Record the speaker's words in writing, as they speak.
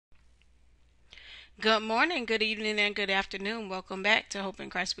Good morning, good evening, and good afternoon. Welcome back to Hope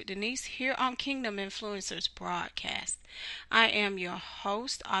in Christ with Denise here on Kingdom Influencers Broadcast. I am your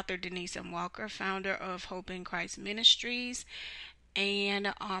host, author Denise M. Walker, founder of Hope in Christ Ministries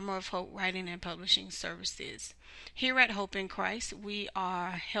and Armor of Hope Writing and Publishing Services. Here at Hope in Christ, we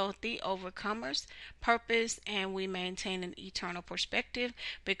are healthy overcomers, purpose, and we maintain an eternal perspective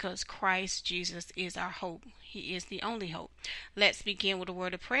because Christ Jesus is our hope. He is the only hope. Let's begin with a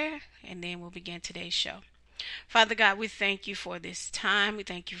word of prayer and then we'll begin today's show. Father God, we thank you for this time. We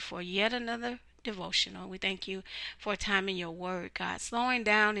thank you for yet another devotional. We thank you for a time in your word, God. Slowing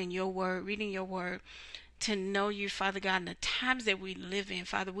down in your word, reading your word, to know you, Father God, in the times that we live in.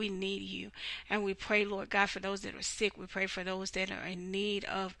 Father, we need you. And we pray, Lord God, for those that are sick. We pray for those that are in need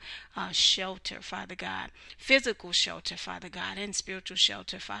of shelter, Father God, physical shelter, Father God, and spiritual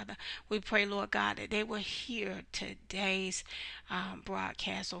shelter, Father. We pray, Lord God, that they will hear today's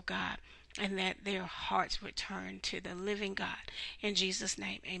broadcast, oh God, and that their hearts return to the living God. In Jesus'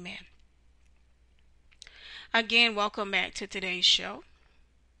 name, amen. Again, welcome back to today's show.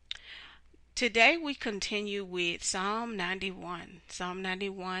 Today we continue with Psalm 91. Psalm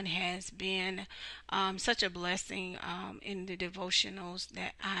 91 has been such a blessing in the devotionals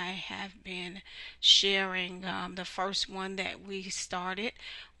that I have been sharing. The first one that we started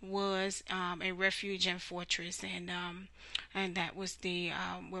was a refuge and fortress, and that was the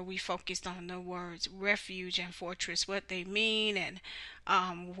where we focused on the words refuge and fortress, what they mean, and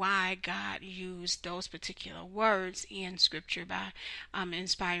why God used those particular words in Scripture by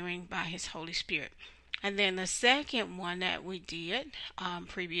inspiring by His Holy Spirit. And then the second one that we did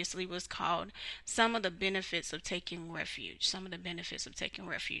previously was called Some of the Benefits of Taking Refuge. Some of the Benefits of Taking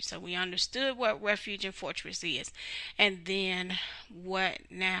Refuge. So we understood what refuge and fortress is. And then what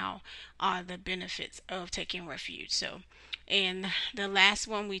now are the benefits of taking refuge. So in the last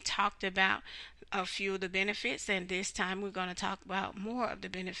one, we talked about a few of the benefits, and this time we're going to talk about more of the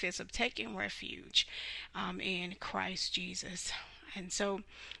benefits of taking refuge in Christ Jesus. And so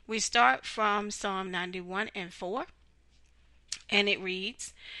we start from Psalm 91 and 4, and it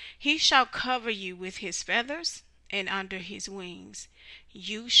reads, He shall cover you with his feathers, and under his wings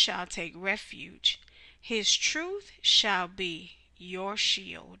you shall take refuge. His truth shall be your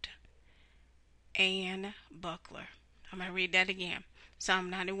shield and buckler. I'm going to read that again. Psalm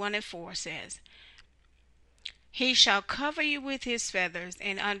 91 and 4 says, He shall cover you with his feathers,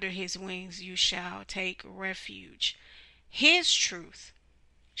 and under his wings you shall take refuge. His truth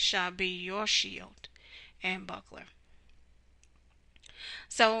shall be your shield and buckler.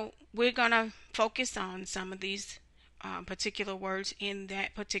 So we're going to focus on some of these particular words in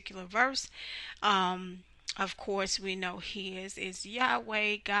that particular verse. Of course, we know His is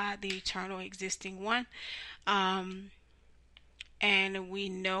Yahweh, God, the eternal existing one. And we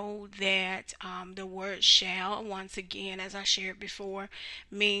know that the word shall, once again, as I shared before,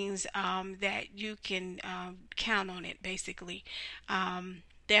 means that you can count on it, basically.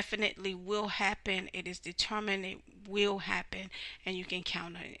 Definitely will happen. It is determined it will happen, and you can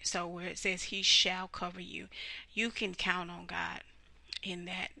count on it. So where it says He shall cover you, you can count on God in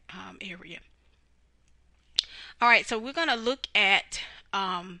that area. All right, so we're going to look at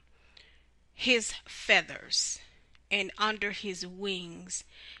His feathers, and under his wings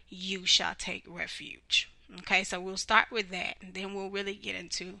you shall take refuge. Okay, so we'll start with that, and then we'll really get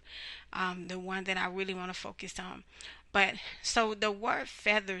into the one that I really want to focus on. But so the word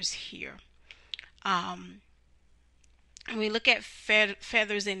feathers here, when we look at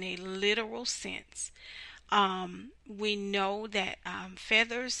feathers in a literal sense, we know that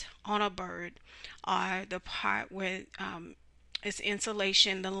feathers on a bird are the part where it's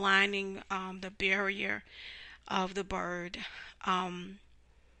insulation, the lining, the barrier of the bird,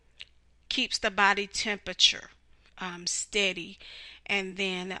 keeps the body temperature steady, and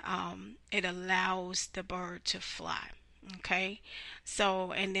then it allows the bird to fly. Okay,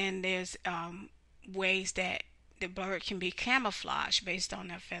 so and then there's ways that the bird can be camouflaged based on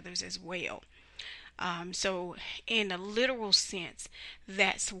their feathers as well. So in a literal sense,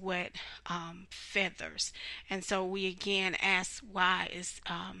 that's what feathers. And so we again ask, why is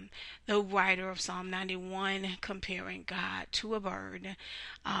the writer of Psalm 91 comparing God to a bird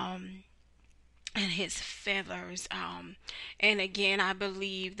and his feathers? And again, I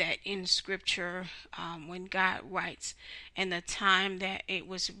believe that in Scripture, when God writes, and the time that it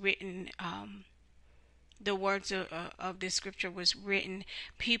was written, the words of this scripture was written,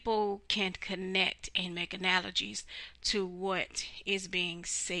 people can connect and make analogies to what is being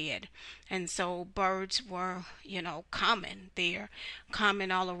said. And so birds were, common. They're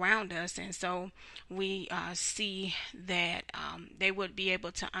common all around us. And so we see that they would be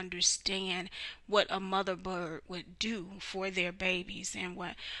able to understand what a mother bird would do for their babies, and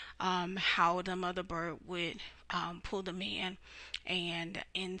how the mother bird would pull them in, and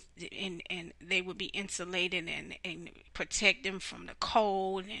they would be insulated and protect them from the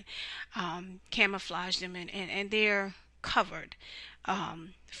cold, and camouflage them, and they're covered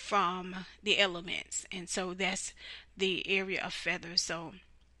from the elements. And so that's the area of feathers. So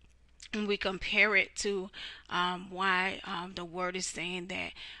when we compare it to why the word is saying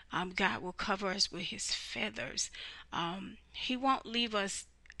that God will cover us with his feathers, he won't leave us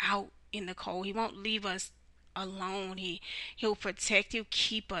out in the cold. He won't leave us alone. He'll protect, he'll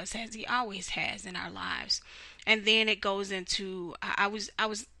keep us as he always has in our lives. And then it goes into, I was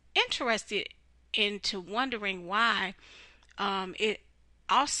interested into wondering why it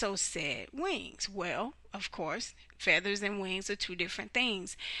also said wings. Well, of course, feathers and wings are two different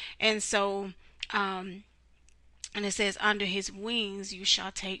things. And so and it says, under his wings you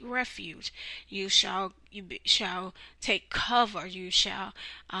shall take refuge. You shall take cover. You shall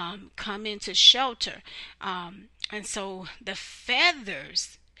come into shelter. And so the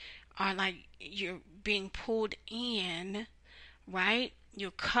feathers are like you're being pulled in, right?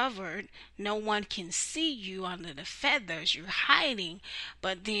 You're covered. No one can see you under the feathers. You're hiding.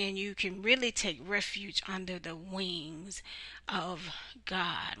 But then you can really take refuge under the wings of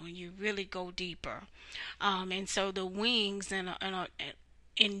God when you really go deeper. And so the wings,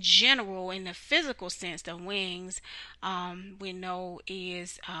 in general, in the physical sense, the wings, we know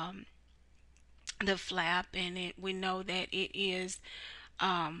is the flap, and we know that it is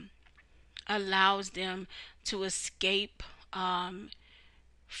allows them to escape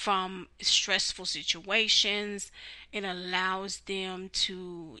from stressful situations. It allows them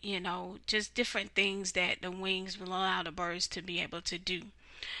to, just different things that the wings will allow the birds to be able to do.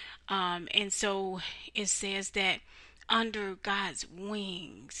 And so it says that under God's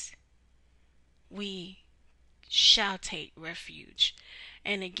wings, we shall take refuge.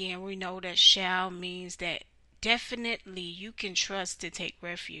 And again, we know that shall means that definitely you can trust to take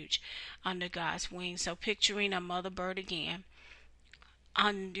refuge under God's wings. So picturing a mother bird again,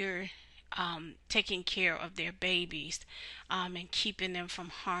 under taking care of their babies, and keeping them from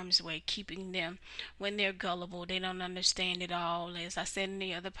harm's way, keeping them when they're gullible, they don't understand it all. As I said in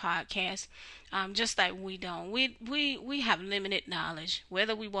the other podcast, just like we don't, we have limited knowledge,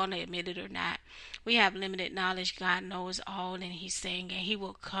 whether we want to admit it or not. We have limited knowledge. God knows all, and he's saying that he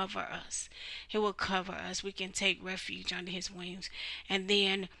will cover us. He will cover us. We can take refuge under his wings. And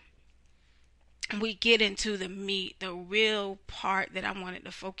then we get into the meat, the real part that I wanted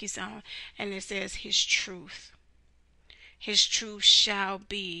to focus on. And it says his truth. His truth shall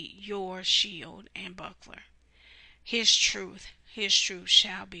be your shield and buckler. His truth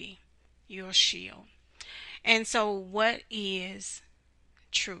shall be your shield. And so what is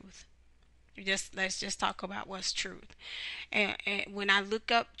truth? Let's just talk about what's truth. And when I look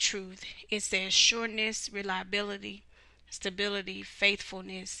up truth, it says sureness, reliability, stability,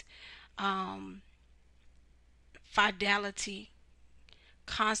 faithfulness, fidelity,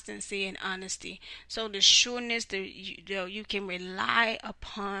 constancy, and honesty. So the sureness, you can rely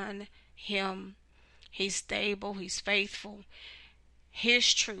upon him. He's stable, he's faithful.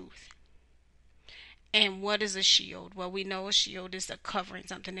 His truth. And what is a shield? Well, we know a shield is a covering,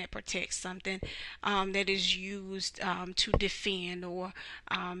 something that protects, something that is used to defend, or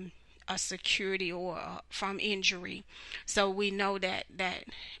a security, or from injury. So we know that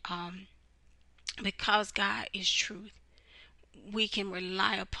because God is truth, we can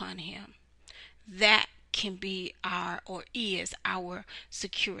rely upon him. That can be or is our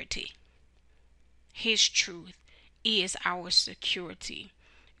security. His truth is our security,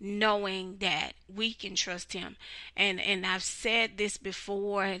 knowing that we can trust him. And I've said this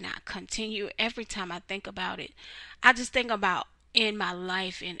before, and I continue every time I think about it. I just think about in my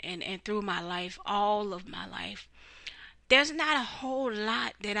life, and through my life, all of my life, there's not a whole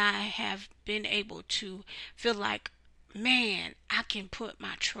lot that I have been able to feel like, man, I can put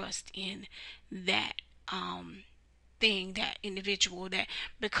my trust in that thing, that individual, that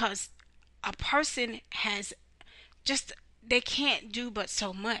because a person has just, they can't do but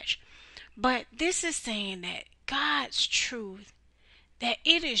so much. But this is saying that God's truth, that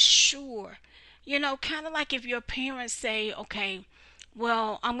it is sure. Kind of like if your parents say, okay,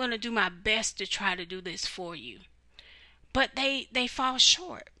 well, I'm going to do my best to try to do this for you. But they fall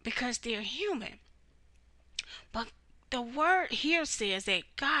short because they're human. But the word here says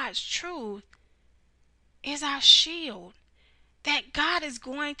that God's truth is our shield. That God is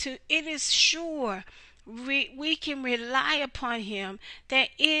going to, it is sure. We can rely upon Him that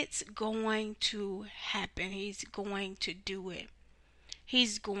it's going to happen. He's going to do it.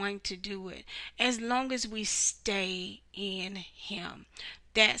 He's going to do it as long as we stay in Him.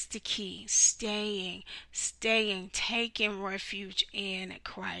 That's the key. Staying, taking refuge in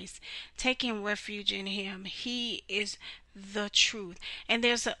Christ, taking refuge in Him. He is the truth. And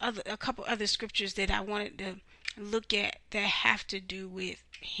there's a couple other scriptures that I wanted to look at that have to do with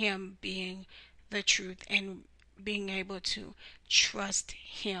Him being the truth and being able to trust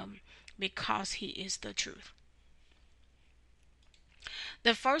Him because He is the truth.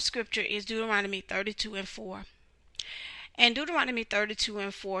 The first scripture is Deuteronomy 32:4. And Deuteronomy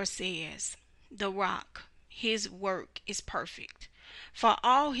 32:4 says, "The rock, His work is perfect, for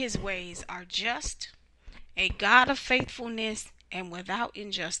all His ways are just, a God of faithfulness and without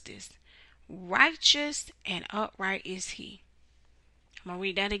injustice. Righteous and upright is He." I'm going to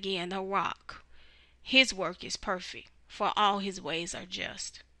read that again. The rock, His work is perfect, for all His ways are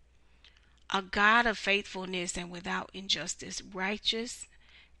just. A God of faithfulness and without injustice. Righteous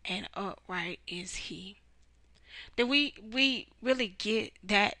and upright is He. Did we really get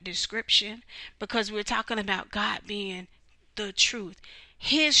that description? Because we're talking about God being the truth.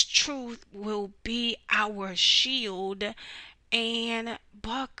 His truth will be our shield and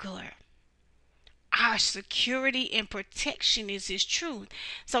buckler. Our security and protection is His truth.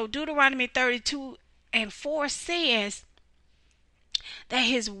 So Deuteronomy 32:4 says that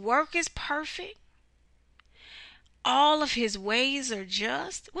His work is perfect. All of His ways are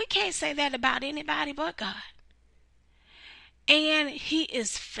just. We can't say that about anybody but God. And He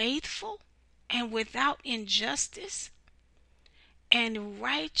is faithful and without injustice. And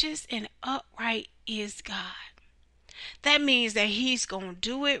righteous and upright is God. That means that He's going to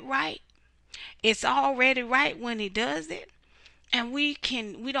do it right. It's already right when He does it. And we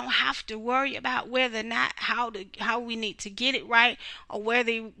don't have to worry about whether or not how we need to get it right or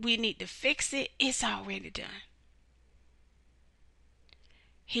whether we need to fix it. It's already done.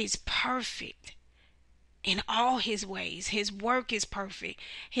 He's perfect in all His ways. His work is perfect.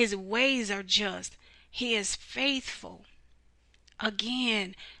 His ways are just. He is faithful.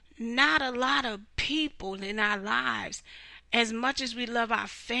 Again, not a lot of people in our lives, as much as we love our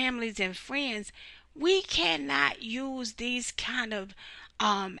families and friends, we cannot use these kind of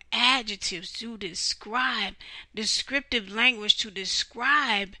adjectives to describe, descriptive language to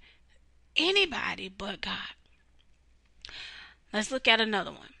describe anybody but God. Let's look at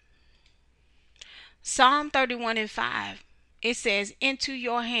another one. Psalm 31:5. It says, "Into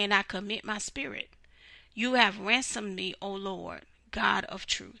your hand I commit my spirit. You have ransomed me, O Lord, God of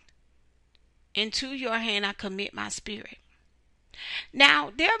truth. Into your hand I commit my spirit."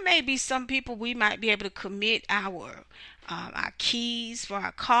 Now, there may be some people we might be able to commit our keys for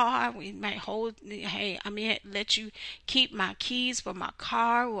our car. We might hold, hey, I may let you keep my keys for my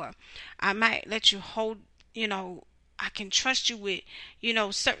car, or I might let you hold, I can trust you with,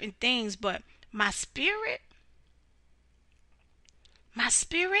 certain things. But my spirit,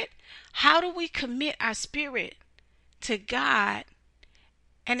 how do we commit our spirit to God?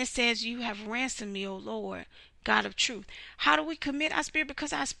 And it says, "You have ransomed me, O Lord, God of truth." How do we commit our spirit?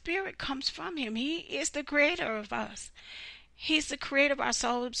 Because our spirit comes from Him. He is the creator of us. He's the creator of our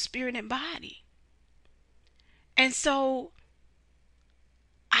soul, spirit, and body. And so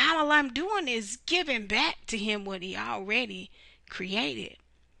all I'm doing is giving back to Him what He already created.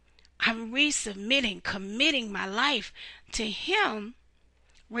 I'm resubmitting, committing my life to Him,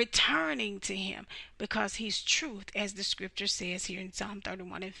 returning to Him, because He's truth, as the scripture says here in Psalm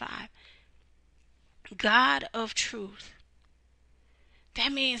 31:5. God of truth.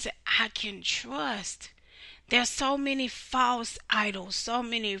 That means that I can trust. There's so many false idols, so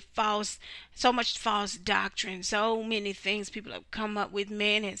much false doctrine, so many things people have come up with.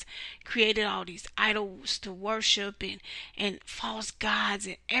 Man has created all these idols to worship and false gods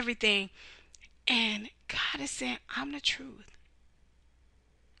and everything. And God is saying, "I'm the truth.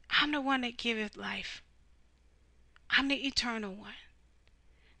 I'm the one that giveth life. I'm the eternal one.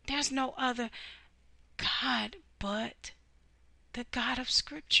 There's no other God but the God of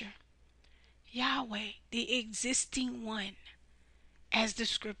Scripture. Yahweh, the existing one, as the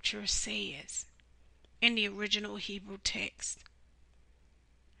Scripture says in the original Hebrew text."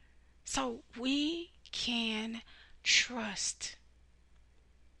 So we can trust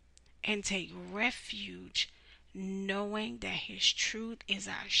and take refuge knowing that His truth is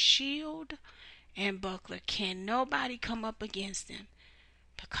our shield and buckler. Can nobody come up against Him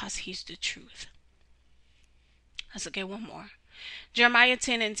because He's the truth. Let's look at one more. Jeremiah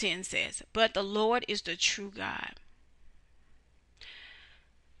 10:10 says, "But the Lord is the true God.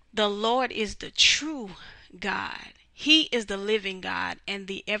 The Lord is the true God. He is the living God and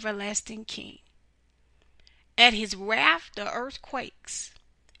the everlasting King. At his wrath the earth quakes,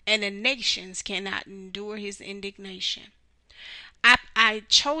 and the nations cannot endure his indignation." I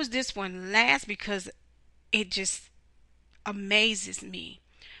chose this one last because it just amazes me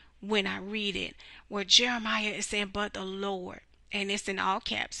when I read it, where Jeremiah is saying, "But the Lord," and it's in all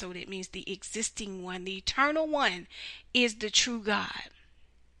caps, so that means the existing one, the eternal one, is the true God.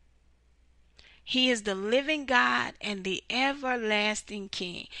 He is the living God and the everlasting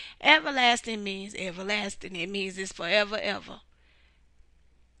King. Everlasting means everlasting. It means it's forever, ever.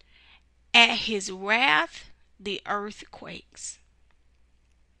 At his wrath, the earth quakes,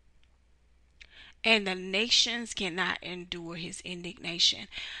 and the nations cannot endure his indignation.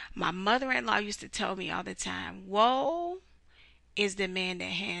 My mother-in-law used to tell me all the time, "Woe is the man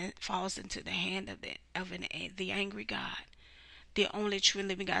that falls into the hand of the angry God, the only true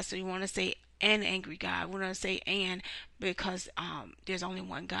living God." So you want to say an angry God. We want to say "and" because there's only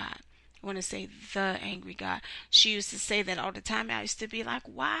one God. I want to say the angry God. She used to say that all the time. I used to be like,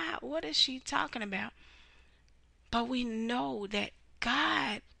 "Why? What is she talking about?" But we know that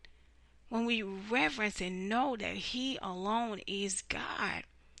God, when we reverence and know that He alone is God,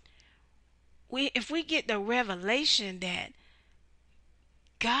 if we get the revelation that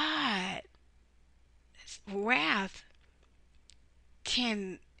God's wrath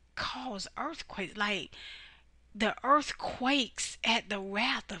can cause earthquakes, like the earth quakes at the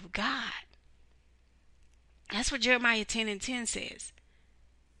wrath of God. That's what Jeremiah 10:10 says.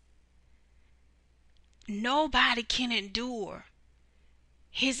 Nobody can endure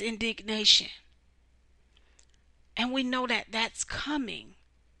his indignation. And we know that that's coming.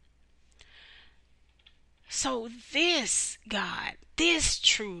 So this God, this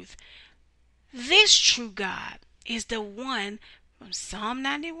truth, this true God is the one from Psalm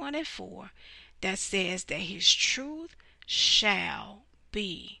 91:4 that says that his truth shall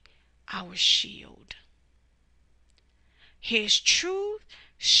be our shield. His truth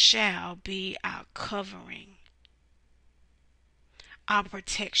shall be our covering, our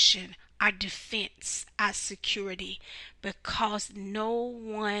protection, our defense, our security, because no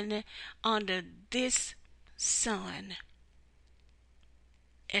one under this sun,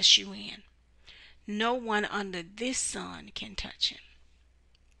 S-U-N, no one under this sun can touch him.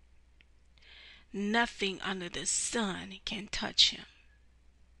 Nothing under the sun can touch him.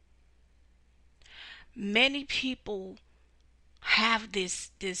 Many people have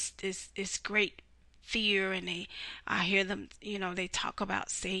this great fear, and I hear them, they talk about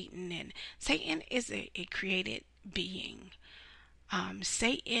Satan, and Satan is a created being.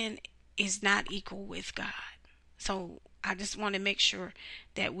 Satan is not equal with God. So I just want to make sure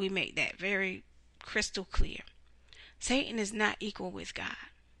that we make that very crystal clear. Satan is not equal with God.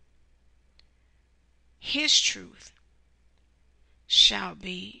 His truth shall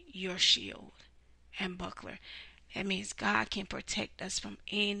be your shield and buckler. That means God can protect us from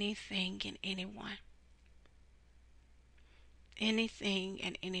anything and anyone. Anything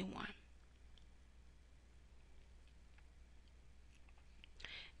and anyone.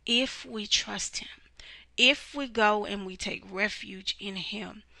 If we trust him, if we go and we take refuge in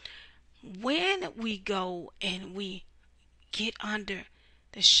him, when we go and we get under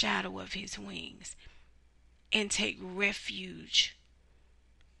the shadow of his wings and take refuge,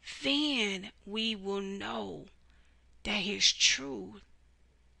 then we will know that his truth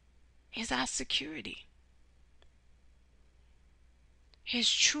is our security.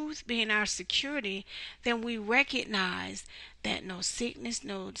 His truth being our security, then we recognize that no sickness,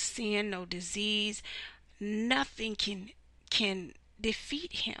 no sin, no disease, nothing can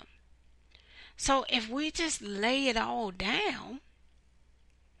defeat him. So if we just lay it all down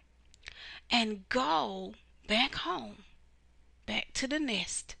and go back home, back to the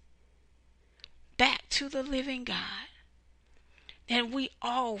nest, back to the living God, then we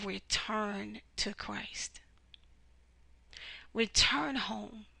all return to Christ. Return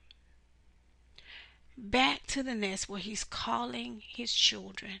home, back to the nest where he's calling his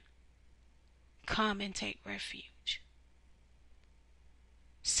children. Come and take refuge.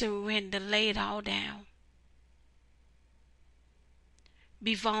 Surrender, lay it all down.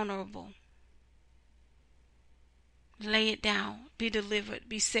 Be vulnerable. Lay it down. Be delivered.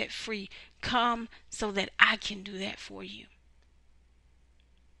 Be set free. Come so that I can do that for you.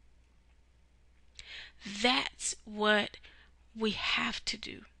 That's what we have to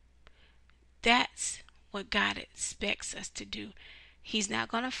do. That's what God expects us to do. He's not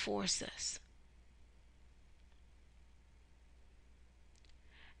going to force us.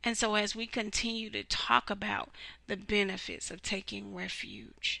 And so, as we continue to talk about the benefits of taking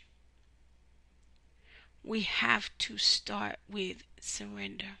refuge, we have to start with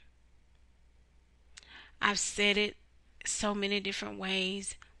surrender. I've said it so many different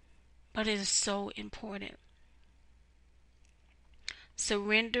ways, but it is so important.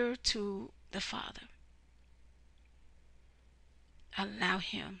 Surrender to the Father. Allow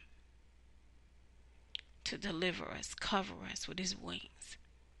Him to deliver us, cover us with His wings.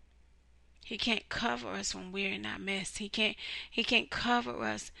 He can't cover us when we're in our mess. He can't cover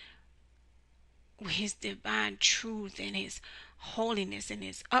us with His divine truth and His holiness and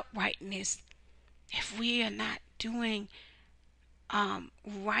His uprightness if we are not doing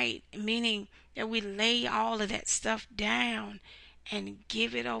right, meaning that we lay all of that stuff down and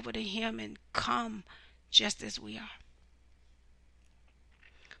give it over to Him and come just as we are.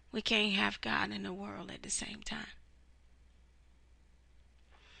 We can't have God and the world at the same time.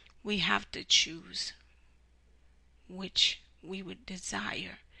 We have to choose which we would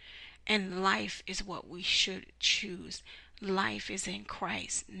desire. And life is what we should choose. Life is in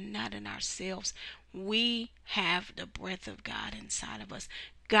Christ, not in ourselves. We have the breath of God inside of us.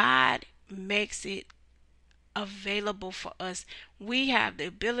 God makes it available for us. We have the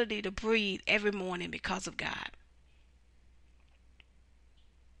ability to breathe every morning because of God.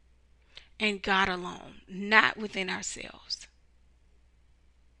 And God alone, not within ourselves.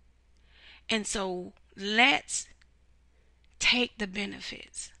 And so let's take the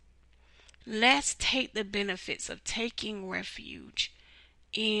benefits. Let's take the benefits of taking refuge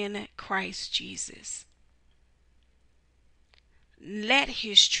in Christ Jesus. Let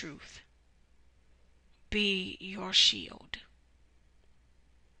His truth be your shield.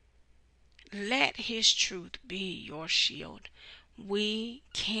 Let His truth be your shield. We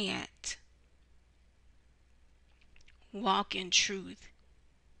can't walk in truth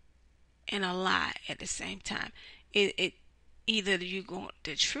and a lie at the same time. It either you want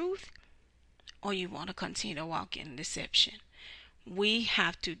the truth or you want to continue to walk in deception. We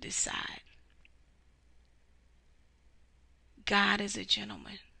have to decide. God is a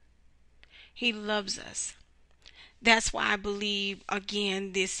gentleman. He loves us. That's why I believe,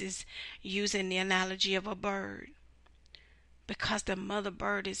 again, this is using the analogy of a bird. Because the mother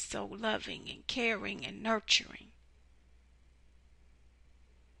bird is so loving and caring and nurturing.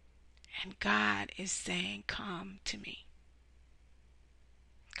 And God is saying, come to me.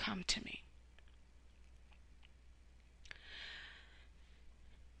 Come to me.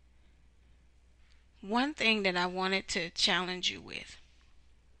 One thing that I wanted to challenge you with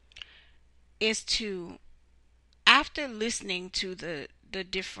is to, after listening to the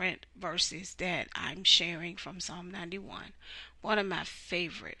different verses that I'm sharing from Psalm 91, one of my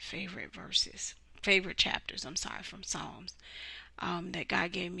favorite verses, favorite chapters, from Psalms, that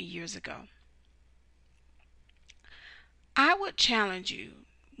God gave me years ago. I would challenge you,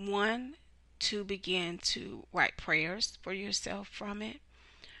 one, to begin to write prayers for yourself from it.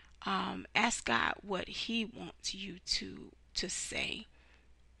 Ask God what He wants you to say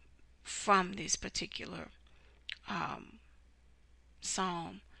from this particular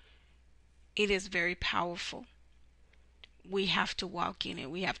psalm. It is very powerful. We have to walk in it.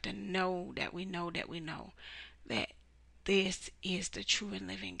 We have to know that we know that we know that this is the true and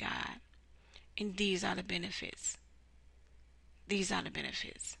living God. And these are the benefits. These are the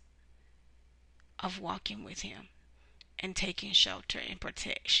benefits of walking with Him and taking shelter and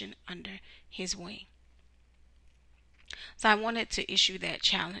protection under His wing. So I wanted to issue that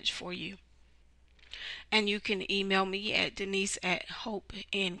challenge for you. And you can email me at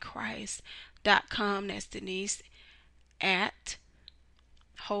denise@hopeinchrist.com. That's Denise at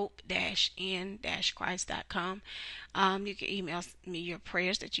hope-in-christ.com. You can email me your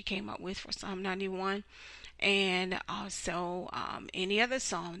prayers that you came up with for Psalm 91, and also any other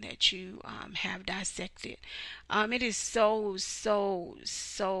psalm that you have dissected. It is so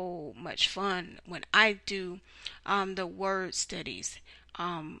much fun when I do the word studies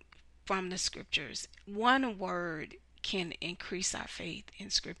from the scriptures. One word can increase our faith in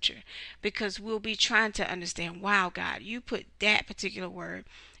scripture, because we'll be trying to understand, wow, God, you put that particular word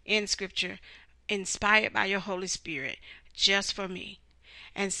in scripture inspired by your Holy Spirit just for me.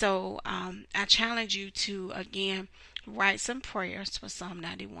 And so I challenge you to, again, write some prayers for Psalm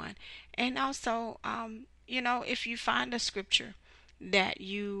 91. And also, if you find a scripture that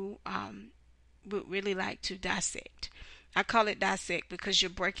you would really like to dissect. I call it dissect because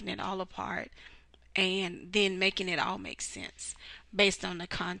you're breaking it all apart and then making it all make sense based on the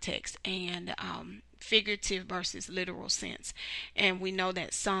context and figurative versus literal sense. And we know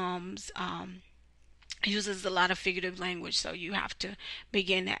that Psalms uses a lot of figurative language, so you have to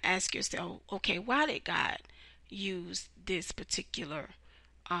begin to ask yourself, okay, why did God use this particular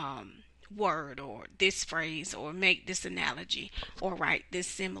um, word or this phrase or make this analogy or write this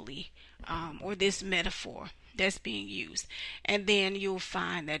simile or this metaphor that's being used? And then you'll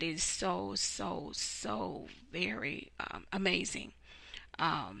find that it is so very amazing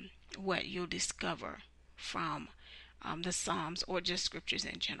what you'll discover from the Psalms or just scriptures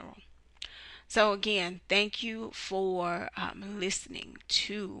in general. So, again, thank you for listening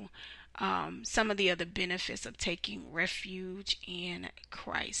to some of the other benefits of taking refuge in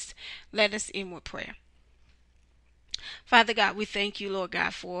Christ. Let us end with prayer. Father God, we thank you, Lord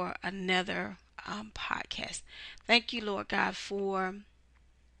God, for another podcast. Thank you, Lord God, for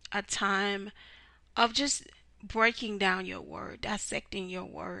a time of just breaking down your word, dissecting your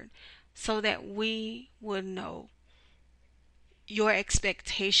word, so that we would know your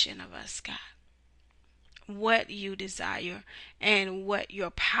expectation of us, God, what you desire and what your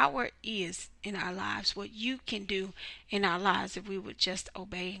power is in our lives, what you can do in our lives if we would just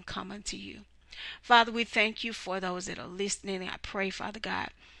obey and come unto you. Father, we thank you for those that are listening. I pray, Father God,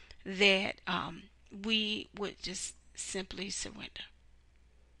 that we would just simply surrender,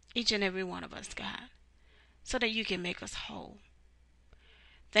 each and every one of us, God, so that you can make us whole.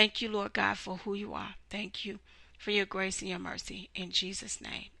 Thank you, Lord God, for who you are. Thank you for your grace and your mercy. In Jesus'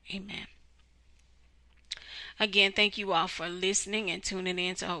 name, amen. Again, thank you all for listening and tuning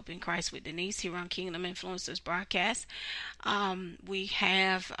in to Hope in Christ with Denise here on Kingdom Influencers broadcast. We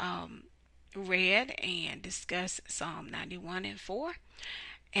have read and discussed Psalm 91 and 4.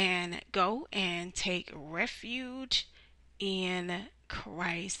 And go and take refuge in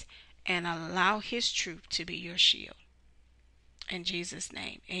Christ and allow his truth to be your shield. In Jesus'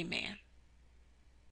 name, amen.